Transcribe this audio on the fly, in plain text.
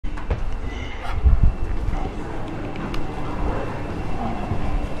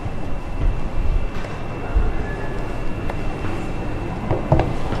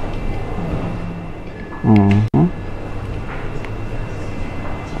Okay,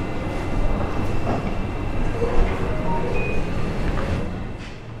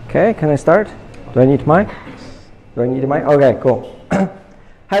 can I start? Do I need mic? Do I need a mic? Okay, cool. Hi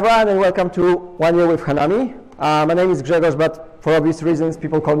everyone, and welcome to 1 Year with Hanami. My name is Grzegorz, but for obvious reasons,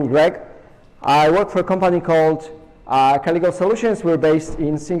 people call me Greg. I work for a company called Caligo Solutions. We're based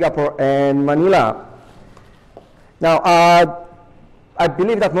in Singapore and Manila. Now, I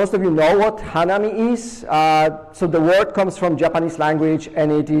believe that most of you know what Hanami is. So the word comes from Japanese language,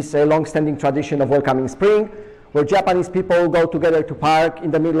 and it is a long-standing tradition of welcoming spring, where Japanese people go together to park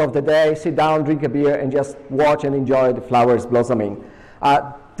in the middle of the day, sit down, drink a beer, and just watch and enjoy the flowers blossoming.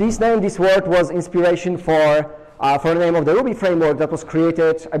 This word was inspiration for the name of the Ruby framework that was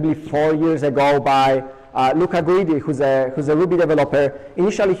created, I believe, 4 years ago by Luca Guidi, who's a Ruby developer.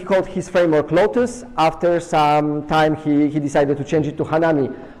 Initially, he called his framework Lotus. After some time, he decided to change it to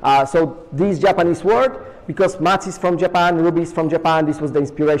Hanami. So this Japanese word, because Mats is from Japan, Ruby is from Japan, this was the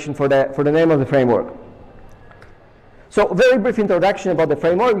inspiration for the name of the framework. So very brief introduction about the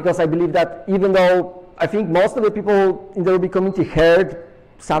framework, because I believe that even though I think most of the people in the Ruby community heard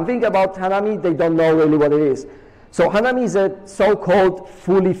something about Hanami, they don't know really what it is. So Hanami is a so-called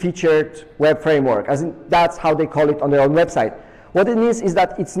fully featured web framework, as in that's how they call it on their own website. What it means is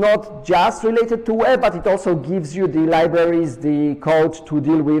that it's not just related to web, but it also gives you the libraries, the code to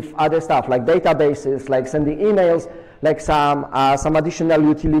deal with other stuff, like databases, like sending emails, like some additional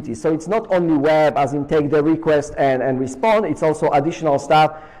utilities. So it's not only web, as in take the request and respond, it's also additional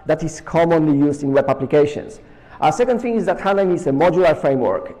stuff that is commonly used in web applications. Second thing is that Hanami is a modular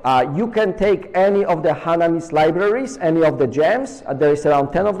framework. You can take any of the Hanami's libraries, any of the gems, there is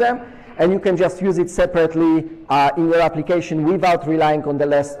around 10 of them, and you can just use it separately in your application without relying on the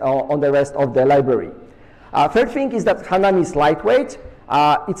rest of the library. Third thing is that Hanami is lightweight.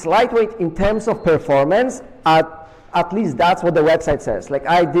 It's lightweight in terms of performance. At least that's what the website says. Like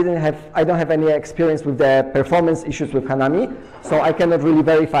I don't have any experience with the performance issues with Hanami, so I cannot really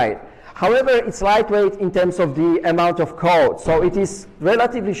verify it. However, it's lightweight in terms of the amount of code. So it is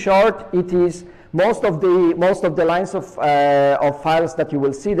relatively short. It is most of the lines of files that you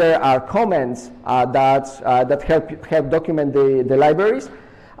will see there are comments that help document the libraries,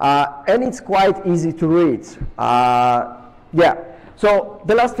 and it's quite easy to read. Yeah. So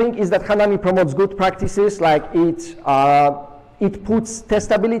the last thing is that Hanami promotes good practices, like it puts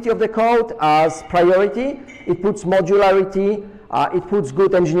testability of the code as priority. It puts modularity. It puts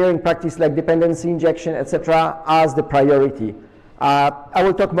good engineering practice like dependency injection, etc., as the priority. I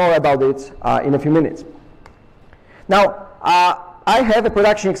will talk more about it in a few minutes. Now, I have a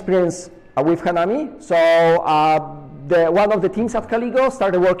production experience with Hanami. So one of the teams at Caligo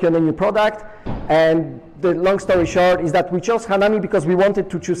started working on a new product, and the long story short is that we chose Hanami because we wanted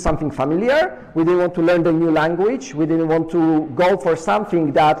to choose something familiar. We didn't want to learn the new language. We didn't want to go for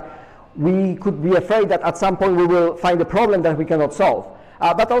something that we could be afraid that at some point we will find a problem that we cannot solve.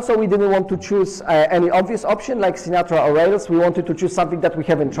 But also we didn't want to choose any obvious option like Sinatra or Rails. We wanted to choose something that we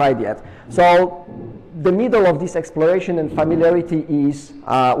haven't tried yet. So the middle of this exploration and familiarity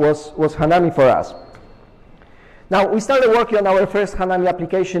was Hanami for us. Now, we started working on our first Hanami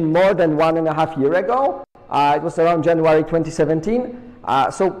application more than 1.5 years ago. It was around January 2017.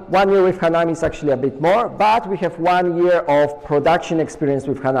 So 1 year with Hanami is actually a bit more, but we have 1 year of production experience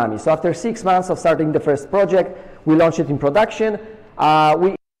with Hanami. So after 6 months of starting the first project, we launched it in production. We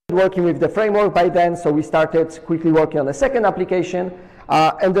started working with the framework by then, so we started quickly working on the second application.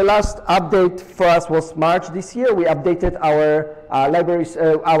 And the last update for us was March this year. We updated our libraries,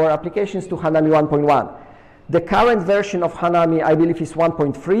 our applications to Hanami 1.1. The current version of Hanami, I believe, is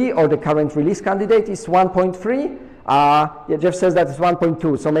 1.3, or the current release candidate is 1.3. Yeah, Jeff says that it's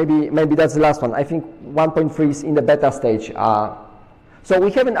 1.2, so maybe that's the last one. I think 1.3 is in the beta stage. So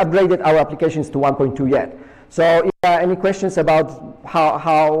we haven't upgraded our applications to 1.2 yet. So if there are any questions about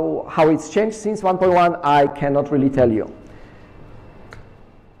how it's changed since 1.1, I cannot really tell you.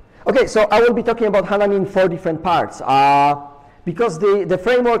 Okay, so I will be talking about Hanami in 4 different parts. Because the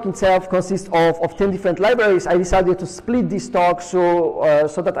framework itself consists of 10 different libraries, I decided to split this talk so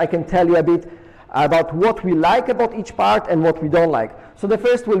that I can tell you a bit about what we like about each part and what we don't like. So the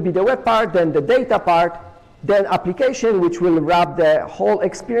first will be the web part, then the data part, then application, which will wrap the whole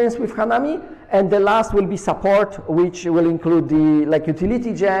experience with Hanami, and the last will be support, which will include the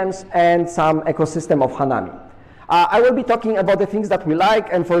utility gems and some ecosystem of Hanami. I will be talking about the things that we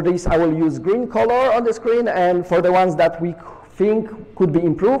like, and for this I will use green color on the screen, and for the ones that we think could be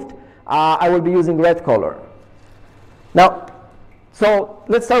improved, I will be using red color. Now, so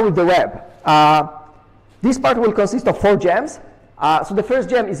let's start with the web. This part will consist of 4 gems. So the first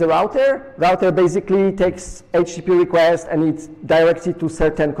gem is a router. Router basically takes HTTP request and it directs it to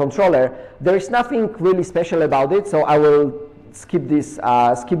certain controller. There is nothing really special about it, so I will skip this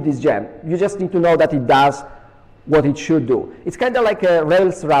gem. You just need to know that it does what it should do. It's kind of like a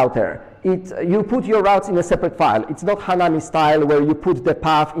Rails router. You put your routes in a separate file. It's not Hanami style where you put the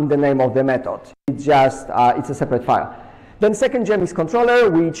path in the name of the method. It's just it's a separate file. Then second gem is controller,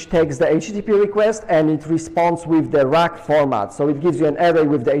 which takes the HTTP request and it responds with the rack format. So it gives you an array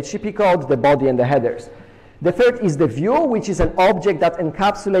with the HTTP code, the body, and the headers. The third is the view, which is an object that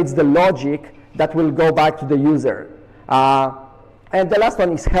encapsulates the logic that will go back to the user. And the last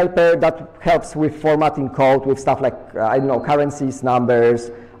one is helper, that helps with formatting code with stuff like, I don't know, currencies, numbers,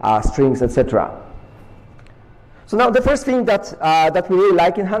 strings, etc. So now the first thing that we really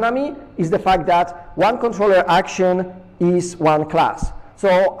like in Hanami is the fact that one controller action is one class.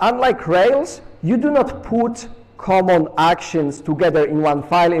 So unlike Rails, you do not put common actions together in one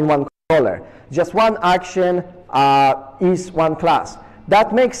file, in one controller. Just one action is one class.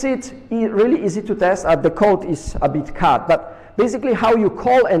 That makes it really easy to test. The code is a bit cut, but basically how you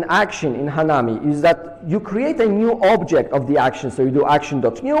call an action in Hanami is that you create a new object of the action. So you do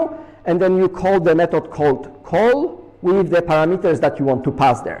action.new, and then you call the method called call with the parameters that you want to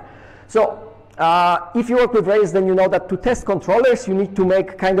pass there. So if you work with Rails, then you know that to test controllers, you need to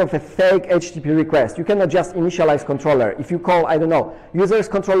make kind of a fake HTTP request. You cannot just initialize controller. If you call, I don't know, users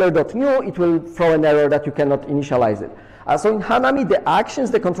controller.new, it will throw an error that you cannot initialize it. So in Hanami, the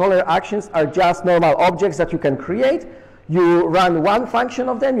actions, the controller actions, are just normal objects that you can create. You run one function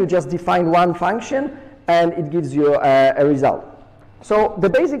of them, you just define one function, and it gives you a result. So the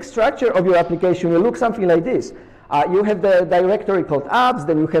basic structure of your application will look something like this. You have the directory called apps,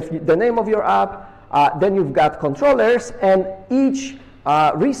 then you have the name of your app, then you've got controllers, and each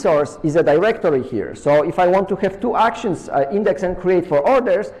resource is a directory here. So if I want to have two actions, index and create for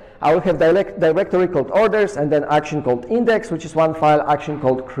orders, I will have directory called orders, and then action called index, which is one file, action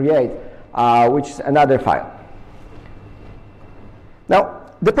called create, which is another file. Now,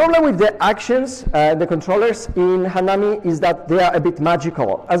 the problem with the actions, the controllers in Hanami, is that they are a bit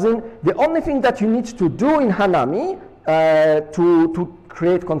magical. As in, the only thing that you need to do in Hanami to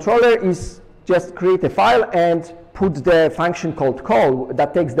create controller is just create a file and put the function called call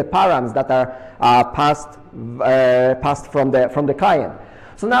that takes the params that are passed from the client.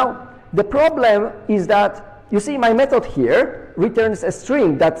 So now, the problem is that, you see my method here returns a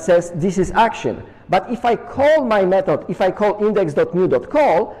string that says this is action. But if I call my method, if I call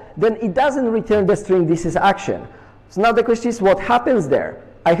index.new.call, then it doesn't return the string this is action. So now the question is, what happens there?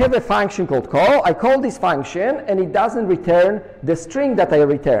 I have a function called call, I call this function, and it doesn't return the string that I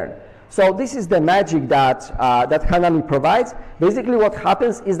return. So this is the magic that Hanami provides. Basically what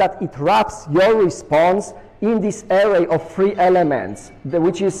happens is that it wraps your response in this array of 3 elements,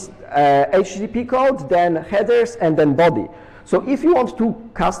 which is HTTP code, then headers, and then body. So if you want to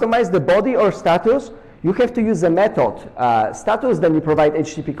customize the body or status, you have to use the method status, then you provide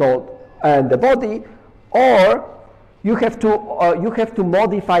HTTP code and the body, or you have to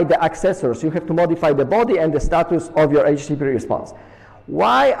modify the accessors. You have to modify the body and the status of your HTTP response.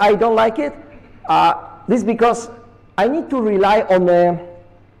 Why I don't like it? This is because I need to rely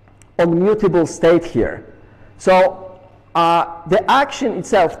on mutable state here. So the action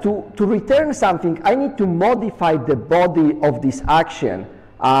itself, to return something, I need to modify the body of this action.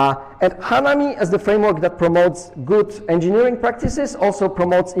 And Hanami, as the framework that promotes good engineering practices, also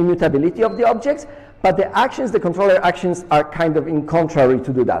promotes immutability of the objects, but the actions, the controller actions, are kind of in contrary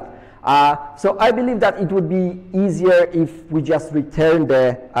to do that. So I believe that it would be easier if we just return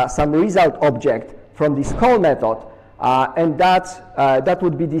some result object from this call method, and that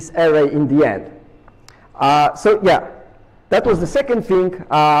would be this array in the end. So yeah, that was the second thing.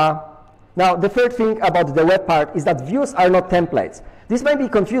 Now the third thing about the web part is that views are not templates. This might be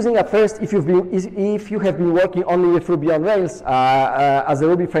confusing at first if you have been working only with Ruby on Rails as a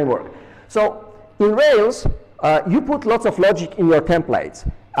Ruby framework. So in Rails, you put lots of logic in your templates.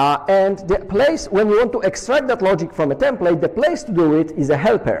 And the place, when you want to extract that logic from a template, the place to do it is a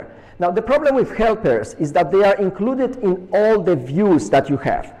helper. Now the problem with helpers is that they are included in all the views that you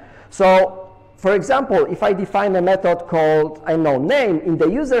have. So for example, if I define a method called, I know, name in the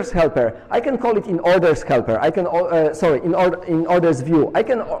user's helper, I can call it in orders helper. I can, in orders view. I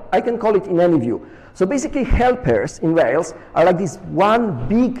can call it in any view. So basically, helpers in Rails are like this one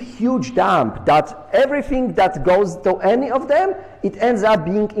big, huge dump that everything that goes to any of them, it ends up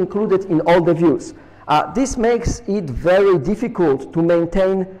being included in all the views. This makes it very difficult to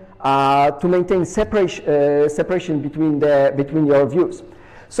maintain separation between your views.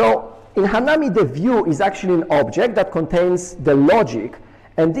 So in Hanami, the view is actually an object that contains the logic,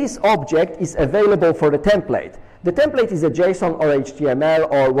 and this object is available for the template. The template is a JSON or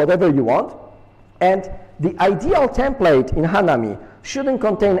HTML or whatever you want, and the ideal template in Hanami shouldn't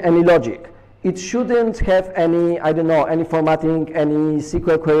contain any logic. It shouldn't have any, I don't know, any formatting, any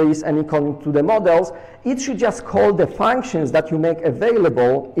SQL queries, any calling to the models. It should just call the functions that you make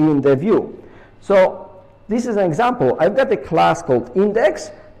available in the view. So this is an example. I've got a class called index.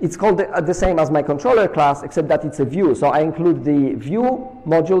 It's called the same as my controller class, except that it's a view. So I include the view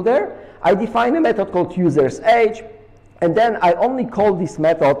module there. I define a method called Engineers.SG, and then I only call this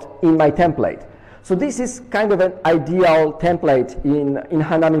method in my template. So this is kind of an ideal template in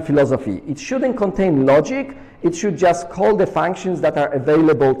Hanami philosophy. It shouldn't contain logic. It should just call the functions that are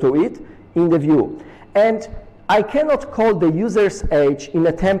available to it in the view. And I cannot call the Engineers.SG in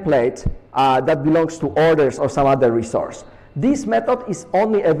a template that belongs to orders or some other resource. This method is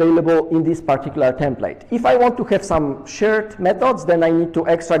only available in this particular template. If I want to have some shared methods, then I need to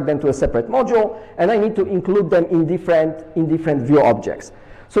extract them to a separate module, and I need to include them in different view objects.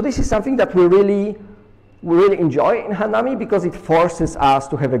 So this is something that we really enjoy in Hanami because it forces us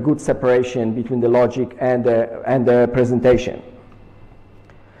to have a good separation between the logic and the presentation.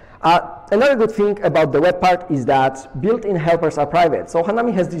 Another good thing about the web part is that built-in helpers are private. So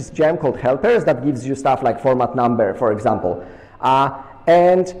Hanami has this gem called helpers that gives you stuff like format number, for example.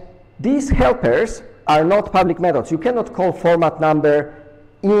 And these helpers are not public methods. You cannot call format number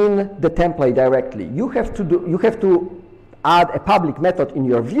in the template directly. You have to add a public method in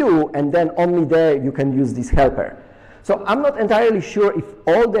your view, and then only there you can use this helper. So I'm not entirely sure if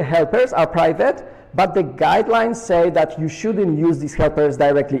all the helpers are private, but the guidelines say that you shouldn't use these helpers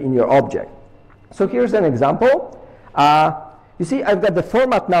directly in your object. So here's an example. You see, I've got the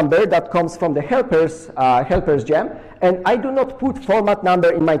format number that comes from the helpers gem, and I do not put format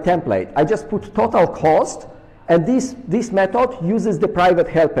number in my template. I just put total cost, and this method uses the private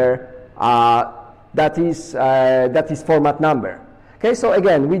helper that is format number. Okay, so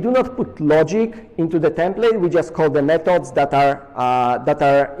again, we do not put logic into the template. We just call the methods that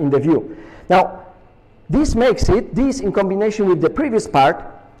are in the view. Now, this in combination with the previous part,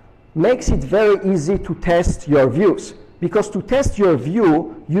 makes it very easy to test your views. Because to test your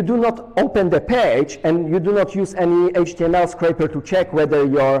view, you do not open the page and you do not use any HTML scraper to check whether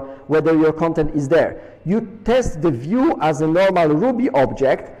your content is there. You test the view as a normal Ruby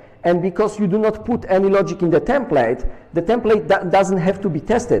object, and because you do not put any logic in the template doesn't have to be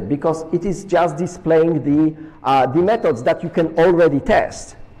tested because it is just displaying the methods that you can already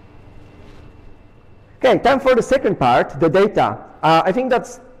test. Okay, time for the second part, the data. I think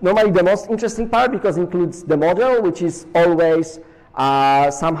that's normally the most interesting part because it includes the model, which is always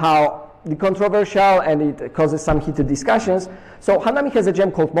somehow controversial and it causes some heated discussions. So Hanami has a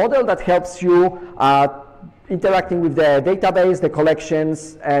gem called model that helps you interacting with the database, the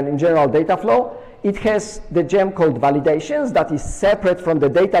collections, and in general data flow. It has the gem called validations that is separate from the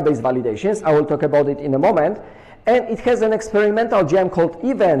database validations. I will talk about it in a moment. And it has an experimental gem called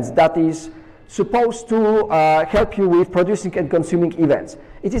events that is supposed to help you with producing and consuming events.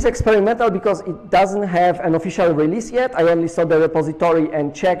 It is experimental because it doesn't have an official release yet. I only saw the repository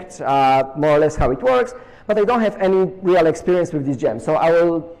and checked more or less how it works, but I don't have any real experience with this gem. So I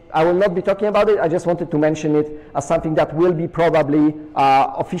will not be talking about it. I just wanted to mention it as something that will be probably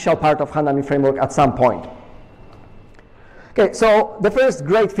official part of Hanami framework at some point. Okay, so the first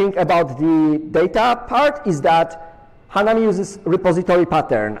great thing about the data part is that Hanami uses repository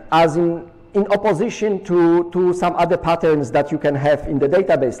pattern as in opposition to some other patterns that you can have in the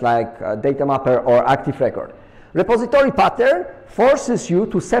database like data mapper or active record. Repository pattern forces you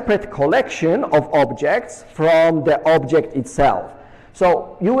to separate collection of objects from the object itself.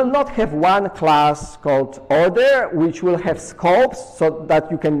 So you will not have one class called order which will have scopes so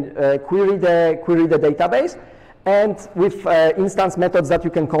that you can query the database and with instance methods that you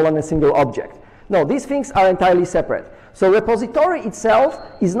can call on a single object. No, these things are entirely separate. So repository itself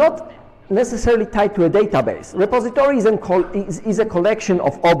is not necessarily tied to a database. Repository is a collection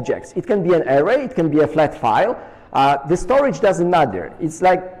of objects. It can be an array, it can be a flat file. The storage doesn't matter. It's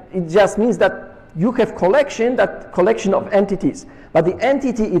like, it just means that you have collection of entities, but the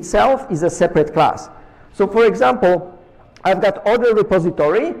entity itself is a separate class. So for example, I've got order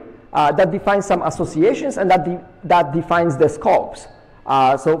repository that defines some associations and that defines the scopes.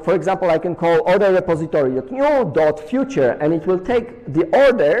 So for example, I can call order repository.new.future and it will take the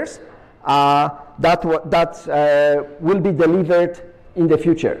orders that will be delivered in the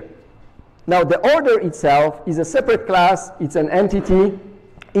future. Now the order itself is a separate class, it's an entity.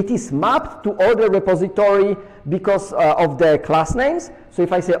 It is mapped to order repository because of the class names. So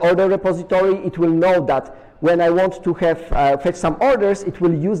if I say order repository, it will know that when I want to have fetch some orders, it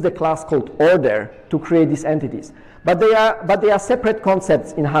will use the class called order to create these entities. But they are separate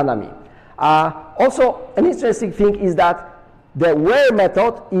concepts in Hanami. Also, an interesting thing is that the where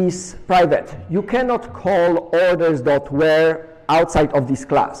method is private. You cannot call orders.where outside of this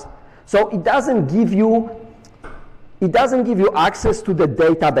class. So it doesn't give you access to the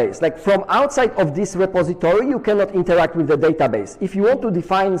database. Like from outside of this repository, you cannot interact with the database. If you want to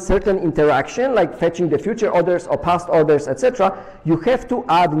define certain interaction, like fetching the future orders or past orders, etc., you have to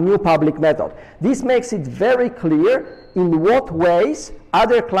add new public method. This makes it very clear in what ways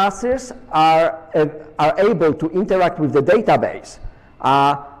other classes are able to interact with the database.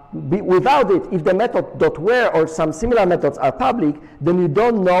 Without it, if the method .where or some similar methods are public, then you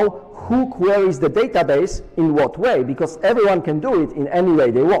don't know who queries the database in what way, because everyone can do it in any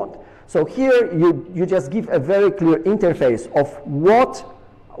way they want. So here you just give a very clear interface of what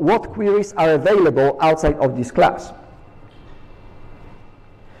queries are available outside of this class.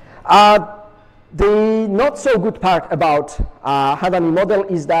 The not so good part about Hanami model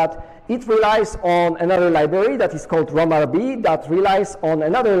is that it relies on another library that is called ROMRB that relies on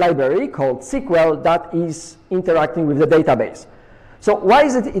another library called SQL that is interacting with the database. So why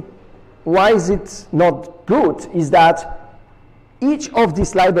is it not good is that each of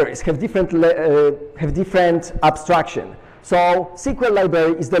these libraries have different abstraction. So SQL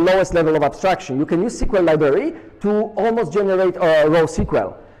library is the lowest level of abstraction. You can use SQL library to almost generate raw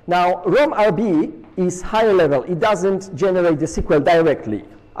SQL. Now ROMRB is higher level. It doesn't generate the SQL directly.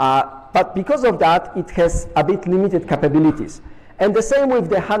 But because of that, it has a bit limited capabilities. And the same with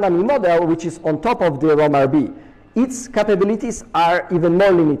the Hanami model, which is on top of the ROMRB. Its capabilities are even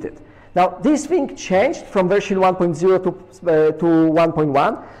more limited. Now, this thing changed from version 1.0 to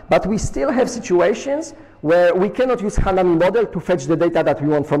 1.1, but we still have situations where we cannot use Hanami model to fetch the data that we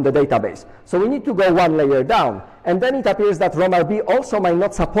want from the database. So we need to go one layer down. And then it appears that ROMRB also might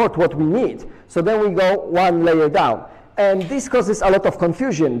not support what we need. So then we go one layer down. And this causes a lot of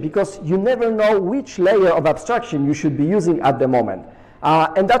confusion because you never know which layer of abstraction you should be using at the moment.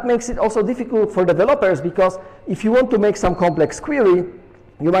 And that makes it also difficult for developers because if you want to make some complex query,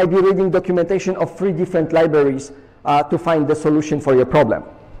 you might be reading documentation of 3 different libraries to find the solution for your problem.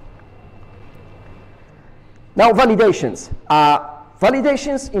 Now, validations.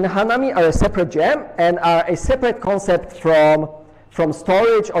 Validations in Hanami are a separate gem and are a separate concept from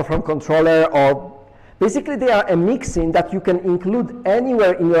storage or from controller, or basically they are a mixin that you can include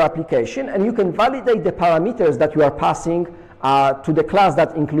anywhere in your application, and you can validate the parameters that you are passing to the class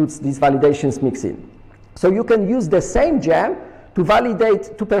that includes these validations mixin. So you can use the same gem to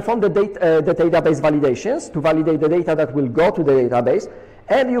perform the database validations, to validate the data that will go to the database,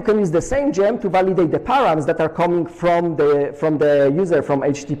 and you can use the same gem to validate the params that are coming from the user from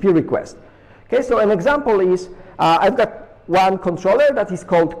HTTP request. Okay, so an example is I've got one controller that is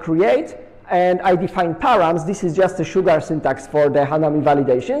called create, and I define params. This is just a sugar syntax for the Hanami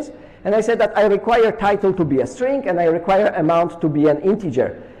validations. And I said that I require title to be a string, and I require amount to be an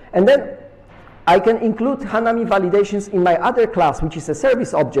integer. And then I can include Hanami validations in my other class, which is a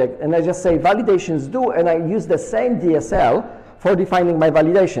service object, and I just say validations do, and I use the same DSL for defining my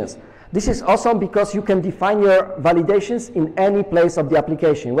validations. This is awesome because you can define your validations in any place of the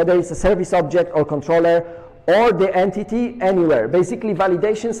application, whether it's a service object or controller or the entity, anywhere. Basically,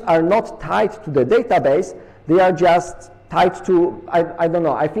 validations are not tied to the database. They are just tied to, I don't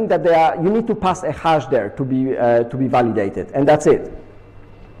know, I think that you need to pass a hash there to be validated, and that's it.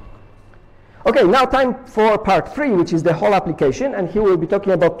 Okay, now time for part 3, which is the whole application, and here we'll be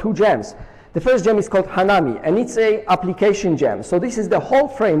talking about 2 gems. The first gem is called Hanami, and it's an application gem. So this is the whole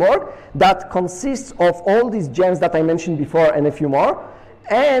framework that consists of all these gems that I mentioned before and a few more,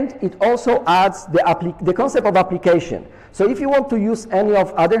 and it also adds the concept of application. So if you want to use any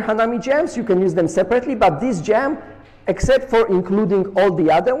of other Hanami gems, you can use them separately, but this gem, except for including all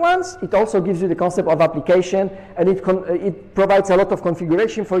the other ones, it also gives you the concept of application, and it provides a lot of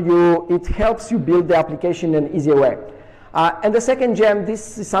configuration for you. It helps you build the application in an easier way. And the second gem,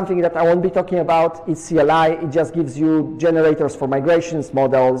 this is something that I won't be talking about. It's CLI. It just gives you generators for migrations,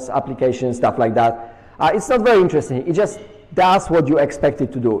 models, applications, stuff like that. It's not very interesting. It just does what you expect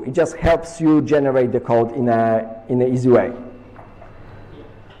it to do. It just helps you generate the code in an easy way.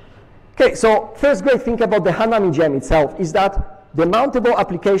 Okay, so first great thing about the Hanami gem itself is that the mountable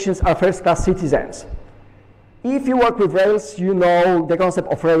applications are first-class citizens. If you work with Rails, you know the concept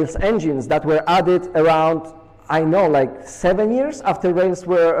of Rails engines that were added around, I know, like 7 years after Rails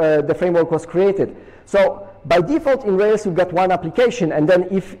the framework was created. So by default in Rails you've got one application, and then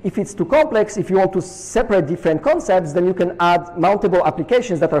if it's too complex, if you want to separate different concepts, then you can add mountable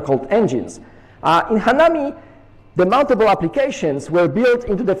applications that are called engines. In Hanami, the mountable applications were built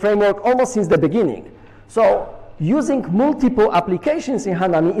into the framework almost since the beginning. So using multiple applications in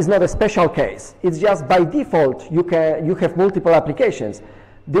Hanami is not a special case. It's just by default you have multiple applications.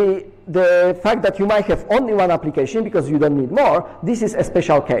 The fact that you might have only one application because you don't need more, this is a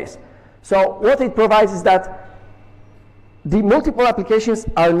special case. So what it provides is that the multiple applications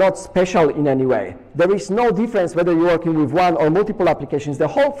are not special in any way. There is no difference whether you're working with one or multiple applications. The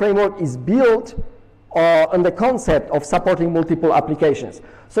whole framework is built on the concept of supporting multiple applications.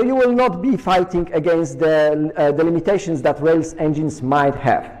 So you will not be fighting against the limitations that Rails engines might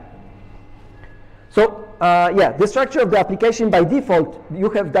have. So yeah, the structure of the application, by default, you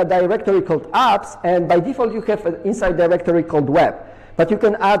have that directory called apps, and by default you have an inside directory called web. But you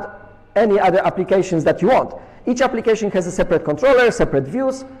can add any other applications that you want. Each application has a separate controller, separate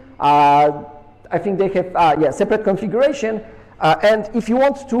views. I think they have separate configuration. And if you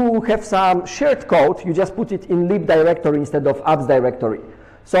want to have some shared code, you just put it in lib directory instead of apps directory.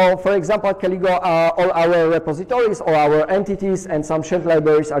 So for example, at Caligo, all our repositories, all our entities, and some shared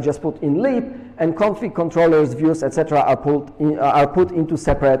libraries are just put in lib, and config controllers, views, etc. are put into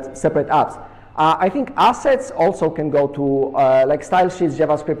separate apps. I think assets also can go to, like style sheets,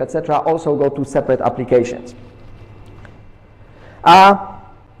 JavaScript, etc. also go to separate applications.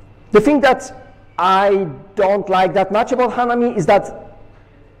 The thing that I don't like that much about Hanami is that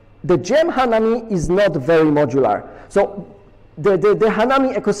the gem Hanami is not very modular. So the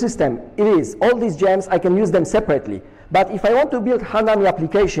Hanami ecosystem, it is. All these gems, I can use them separately. But if I want to build Hanami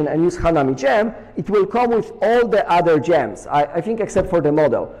application and use Hanami gem, it will come with all the other gems, I think except for the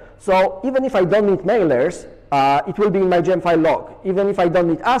model. So even if I don't need mailers, it will be in my gem file log. Even if I don't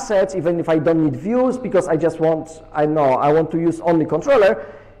need assets, even if I don't need views, because I just want, I want to use only controller,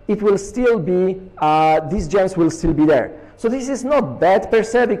 it will still be, these gems will still be there. So this is not bad per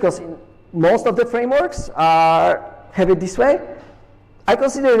se, because most of the frameworks have it this way. I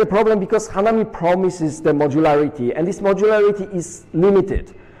consider it a problem because Hanami promises the modularity, and this modularity is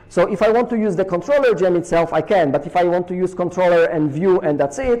limited. So if I want to use the controller gem itself, I can, but if I want to use controller and view and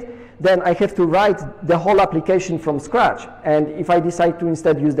that's it, then I have to write the whole application from scratch. And if I decide to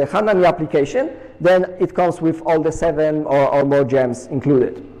instead use the Hanami application, then it comes with all the 7 or more gems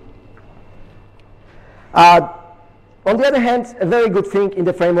included. On the other hand, a very good thing in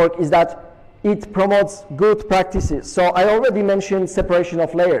the framework is that it promotes good practices. So I already mentioned separation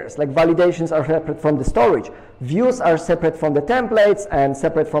of layers, like validations are separate from the storage. Views are separate from the templates and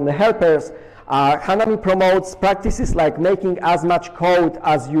separate from the helpers. Hanami promotes practices like making as much code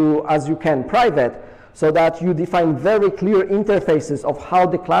as you can private, so that you define very clear interfaces of how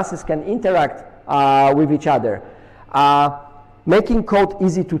the classes can interact with each other. Making code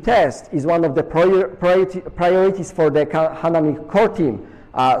easy to test is one of the priorities for the Hanami core team.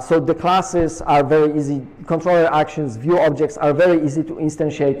 So the classes are very easy, controller actions, view objects are very easy to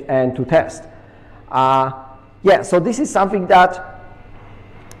instantiate and to test. Yeah, so this is something that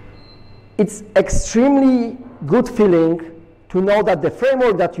it's extremely good feeling to know that the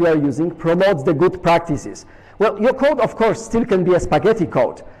framework that you are using promotes the good practices. Well, your code, of course, still can be a spaghetti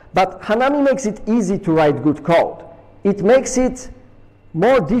code, but Hanami makes it easy to write good code. It makes it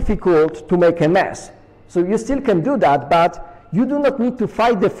more difficult to make a mess. So you still can do that, but you do not need to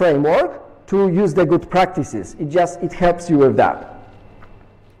fight the framework to use the good practices. It helps you with that.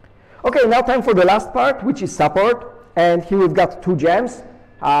 Okay, now time for the last part, which is support. And here we've got 2 gems.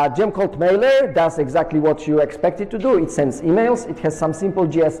 Gem called Mailer does exactly what you expect it to do. It sends emails. It has some simple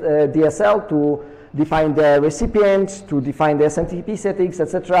DSL to define the recipient, to define the SMTP settings,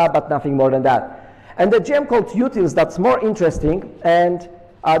 etc., but nothing more than that. And the gem called Utils, that's more interesting, and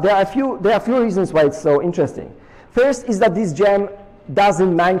there are a few reasons why it's so interesting. First is that this gem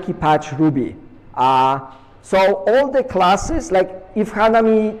doesn't monkey patch Ruby. So all the classes, like if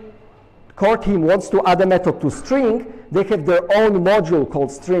Hanami core team wants to add a method to string, they have their own module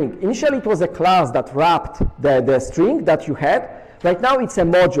called string. Initially it was a class that wrapped the string that you had. Right now it's a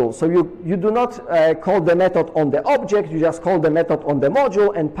module, so you do not call the method on the object, you just call the method on the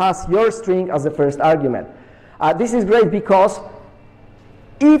module and pass your string as the first argument. This is great because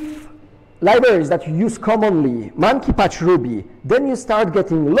if libraries that you use commonly monkey patch Ruby, then you start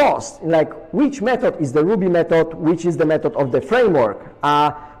getting lost in like which method is the Ruby method, which is the method of the framework.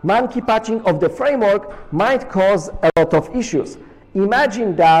 Monkey patching of the framework might cause a lot of issues.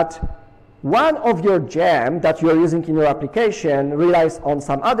 Imagine that one of your gem that you are using in your application relies on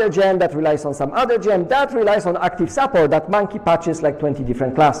some other gem, that relies on some other gem, that relies on active support that monkey patches like 20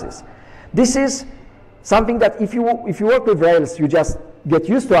 different classes. This is something that if you work with Rails, you just get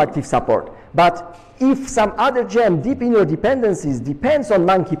used to active support. But if some other gem deep in your dependencies depends on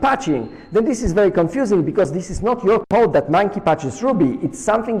monkey patching, then this is very confusing because this is not your code that monkey patches Ruby. It's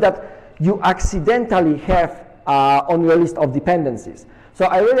something that you accidentally have on your list of dependencies. So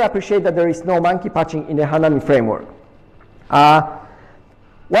I really appreciate that there is no monkey patching in the Hanami framework.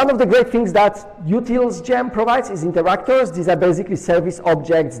 One of the great things that utils gem provides is interactors. These are basically service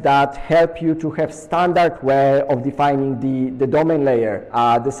objects that help you to have standard way of defining the domain layer,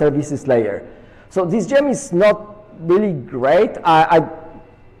 the services layer. So this gem is not really great. I'm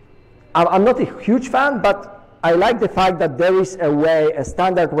not a huge fan, but I like the fact that there is a way, a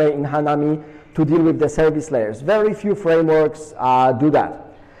standard way in Hanami to deal with the service layers. Very few frameworks do that.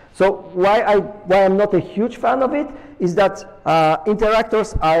 So why I'm not a huge fan of it is that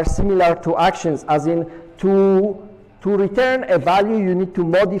interactors are similar to actions, as in to return a value, you need to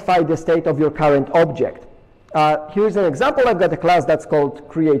modify the state of your current object. Here's an example. I've got a class that's called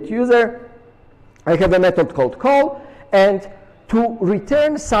createUser. I have a method called call, and to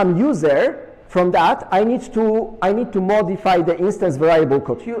return some user from that, I need to modify the instance variable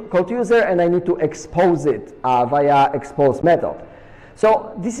called user, and I need to expose it via expose method.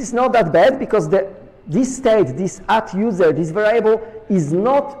 So this is not that bad because this state, this @user, this variable is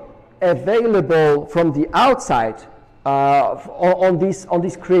not available from the outside on this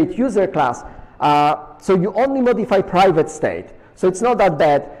createUser class. So you only modify private state. So it's not that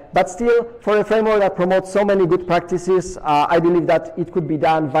bad. But still, for a framework that promotes so many good practices, I believe that it could be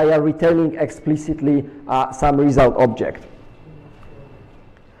done via returning explicitly some result object.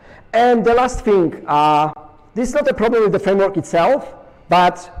 And the last thing, this is not a problem with the framework itself,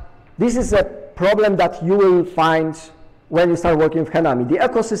 but this is a problem that you will find when you start working with Hanami. The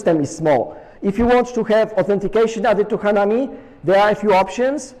ecosystem is small. If you want to have authentication added to Hanami, there are a few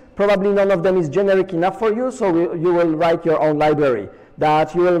options. Probably none of them is generic enough for you, so you will write your own library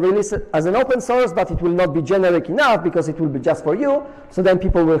that you will release as an open source, but it will not be generic enough because it will be just for you. So then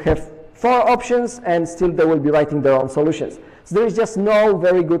people will have 4 options and still they will be writing their own solutions. So there is just no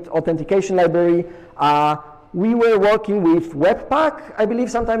very good authentication library. We were working with Webpack, I believe,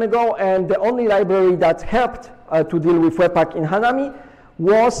 some time ago, and the only library that helped to deal with Webpack in Hanami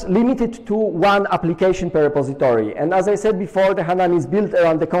was limited to 1 application per repository. And as I said before, the Hanami is built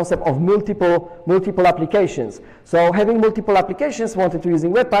around the concept of multiple applications. So having multiple applications wanted to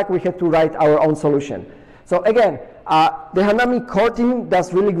using Webpack, we had to write our own solution. So again, the Hanami core team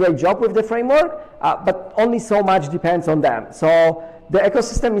does really great job with the framework, but only so much depends on them. So the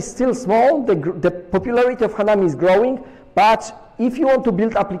ecosystem is still small. The popularity of Hanami is growing, but if you want to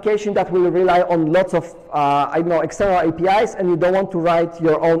build application that will rely on lots of external APIs, and you don't want to write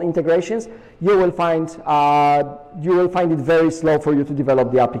your own integrations, you will find it very slow for you to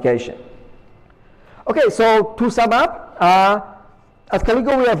develop the application. Okay, so to sum up, at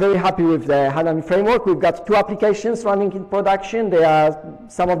Caligo we are very happy with the Hanami framework. We've got 2 applications running in production.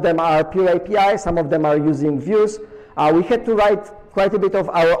 Some of them are pure APIs, some of them are using views. We had to write quite a bit of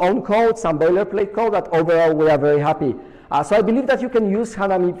our own code, some boilerplate code, but overall we are very happy. So I believe that you can use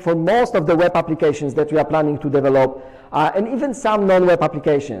Hanami for most of the web applications that we are planning to develop, and even some non-web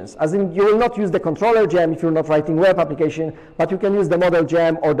applications. As in, you will not use the controller gem if you're not writing web application, but you can use the model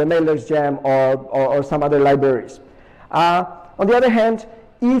gem or the mailers gem or some other libraries. On the other hand,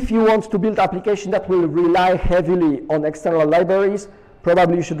 if you want to build application that will rely heavily on external libraries,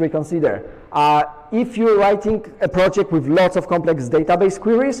 probably you should reconsider. If you're writing a project with lots of complex database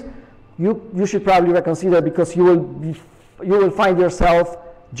queries, you should probably reconsider, because you will find yourself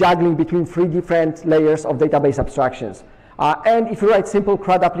juggling between 3 different layers of database abstractions. And if you write simple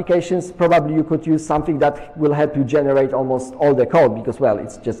CRUD applications, probably you could use something that will help you generate almost all the code, because, well,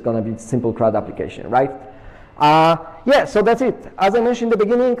 it's just going to be simple CRUD application, right? Yeah, so that's it. As I mentioned in the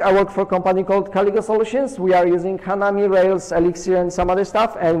beginning, I work for a company called Caligo Solutions. We are using Hanami, Rails, Elixir, and some other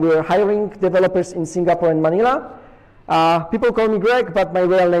stuff, and we're hiring developers in Singapore and Manila. People call me Greg, but my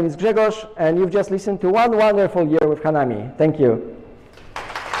real name is Grzegorz, and you've just listened to one wonderful year with Hanami. Thank you.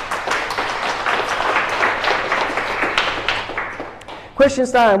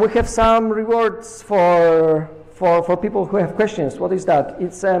 Questions time. We have some rewards for people who have questions. What is that?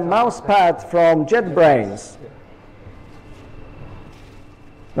 It's a mouse pad from JetBrains.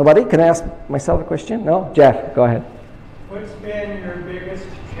 Nobody? Can I ask myself a question? No? Jeff, go ahead. What's been your biggest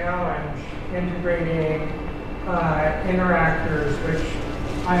challenge integrating interactors, which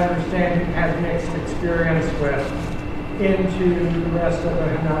I understand you have mixed experience with, into the rest of the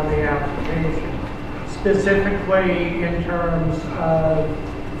Hanami application, specifically in terms of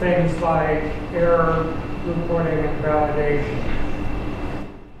things like error reporting and validation?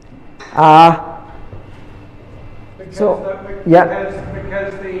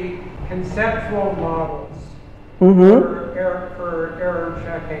 Because the conceptual models for error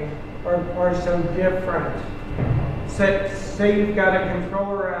checking are so different. Say you've got a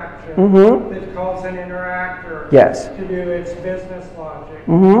controller action that calls an interactor to do its business logic,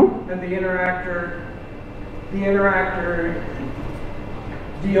 and the interactor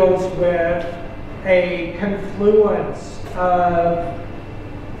deals with a confluence of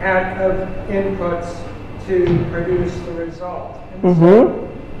inputs to produce the result.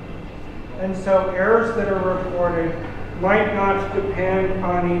 And so errors that are reported might not depend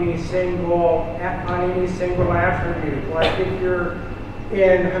on any single attribute. Like if you're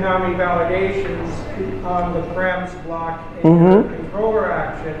in Hanami validations on the prems block in your controller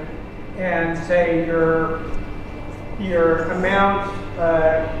action, and say your amount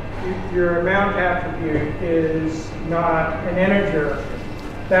attribute is not an integer,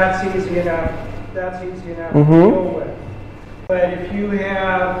 that's easy enough to deal with. But if you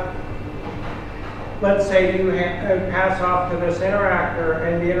have, let's say you pass off to this interactor,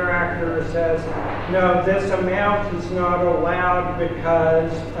 and the interactor says, no, this amount is not allowed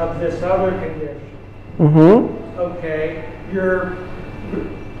because of this other condition. Okay, your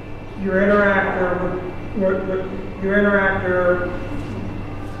interactor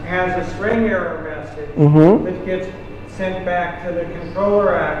has a string error message that gets sent back to the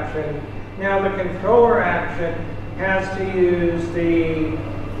controller action. Now the controller action has to use the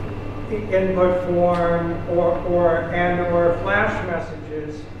input form or flash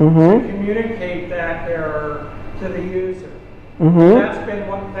messages to communicate that error to the user. That's been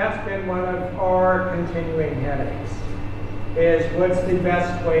one of our continuing headaches. Is what's the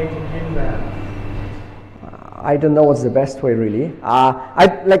best way to do that? I don't know what's the best way really.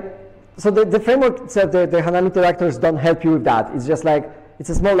 So the framework said the Hanami interactors don't help you with that. It's just like it's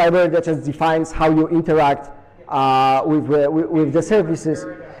a small library that just defines how you interact with the services.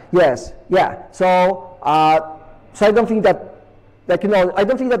 Yes, yeah. So I don't think that, I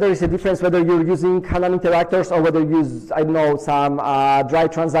don't think that there is a difference whether you're using Hanami interactors or whether you use, I don't know, some dry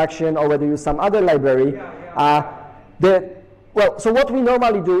transaction or whether you use some other library. So what we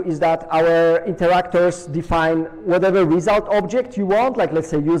normally do is that our interactors define whatever result object you want, like let's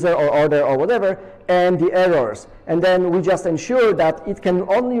say user or order or whatever, and the errors. And then we just ensure that it can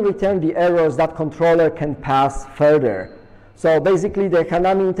only return the errors that controller can pass further. So basically the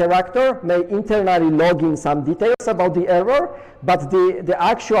Hanami interactor may internally log in some details about the error, but the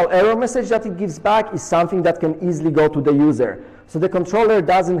actual error message that it gives back is something that can easily go to the user. So the controller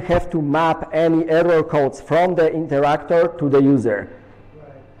doesn't have to map any error codes from the interactor to the user.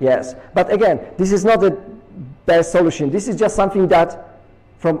 Right. Yes, but again, this is not the best solution. This is just something that,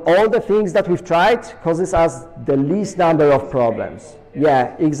 from all the things that we've tried, causes us the least number of problems.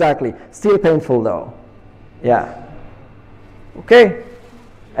 Yeah, exactly. Still painful though. Yeah. Okay.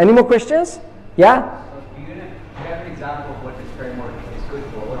 Any more questions? Yeah? So do you have an example of what this framework is good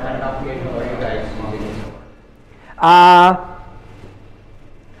for? What kind of application are you guys using it for?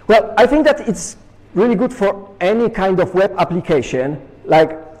 Well, I think that it's really good for any kind of web application,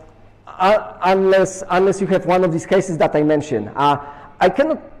 like unless you have one of these cases that I mentioned. I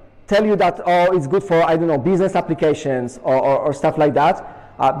cannot tell you that, oh, it's good for, I don't know, business applications or stuff like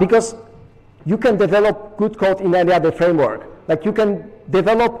that, because you can develop good code in any other framework. Like you can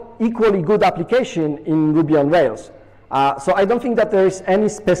develop equally good application in Ruby on Rails. So I don't think that there is any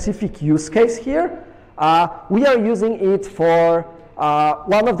specific use case here. We are using it for,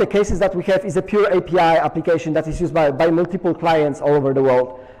 one of the cases that we have is a pure API application that is used by multiple clients all over the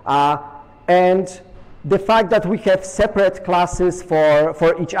world. And the fact that we have separate classes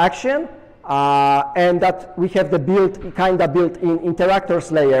for each action and that we have the built-in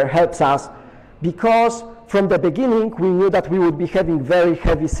interactors layer helps us, because from the beginning we knew that we would be having very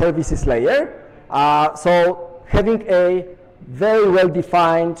heavy services layer. So having a very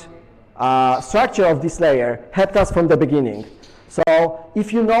well-defined structure of this layer helped us from the beginning. So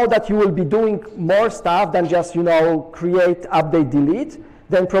if you know that you will be doing more stuff than just, create, update, delete,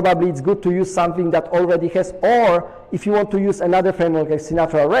 then probably it's good to use something that already has, or if you want to use another framework like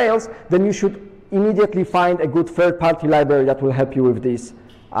Sinatra Rails, then you should immediately find a good third-party library that will help you with this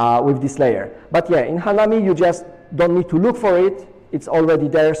layer. But yeah, in Hanami, you just don't need to look for it. It's already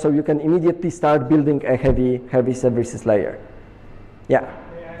there, so you can immediately start building a heavy services layer. Yeah,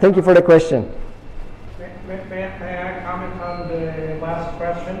 thank you for the question. May I comment on the last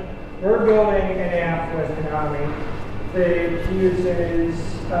question? We're building an app with Hanami that uses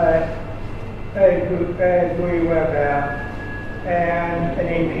a GUI web app and an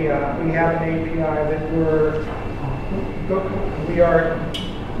API. We have an API that we are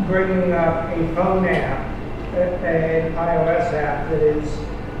bringing up a phone app an iOS app that is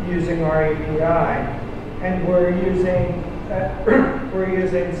using our API, and we're using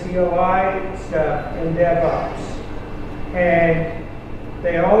CLI stuff in DevOps, and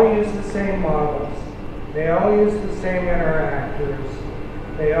they all use the same models, they all use the same interactors,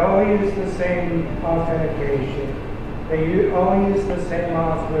 they all use the same authentication, they all use the same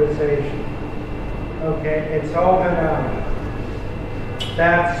authorization. Okay, it's all Hanami.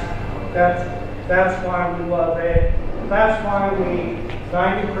 That's why we love it. That's why we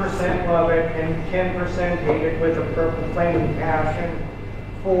 90% love it and 10% hate it with a purple flaming passion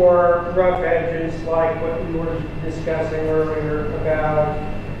for rough edges like what we were discussing earlier about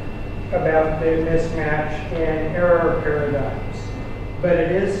the mismatch in error paradigms. But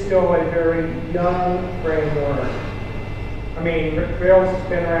it is still a very young framework. I mean, Rails has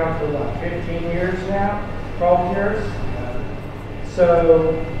been around for what, 15 years now? 12 years? So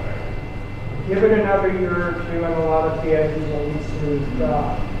give it another year or two and a lot of the edges will be smoothed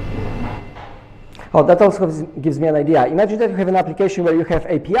out. Oh, that also gives me an idea. Imagine that you have an application where you have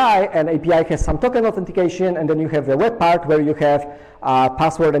API, and API has some token authentication, and then you have the web part where you have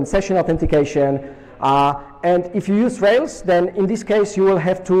password and session authentication. And if you use Rails, then in this case, you will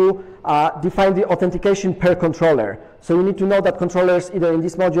have to define the authentication per controller. So you need to know that controllers, either in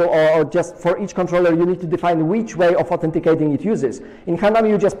this module or just for each controller, you need to define which way of authenticating it uses. In Hanami,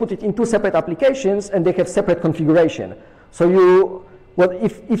 you just put it in two separate applications, and they have separate configuration. So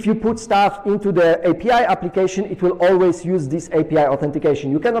if you put stuff into the API application, it will always use this API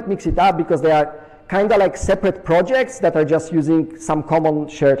authentication. You cannot mix it up because they are kind of like separate projects that are just using some common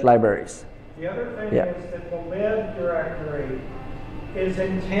shared libraries. The other thing is that the lib directory is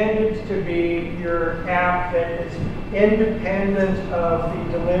intended to be your app that is independent of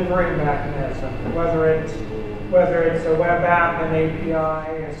the delivery mechanism, whether it's a web app, an API,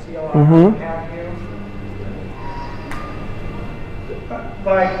 a CLI, what have you.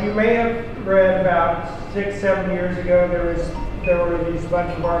 Like you may have read about 6-7 years ago, there were these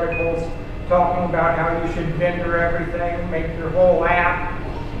bunch of articles talking about how you should vendor everything, make your whole app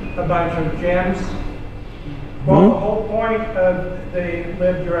a bunch of gems. Well, the whole point of the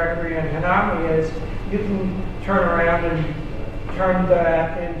lib directory in Hanami is you can turn around and turn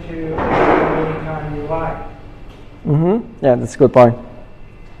that into anything anytime you like. Yeah, that's a good point.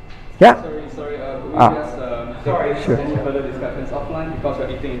 Yeah? Sorry, we just take sure. further discussions offline because we're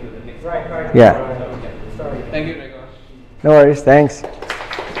eating into the next. Right. Yeah. Okay. Sorry. Thank you, Grzegorz. No worries, thanks.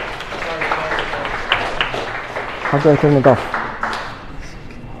 How do I turn it off?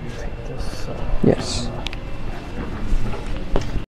 Yes.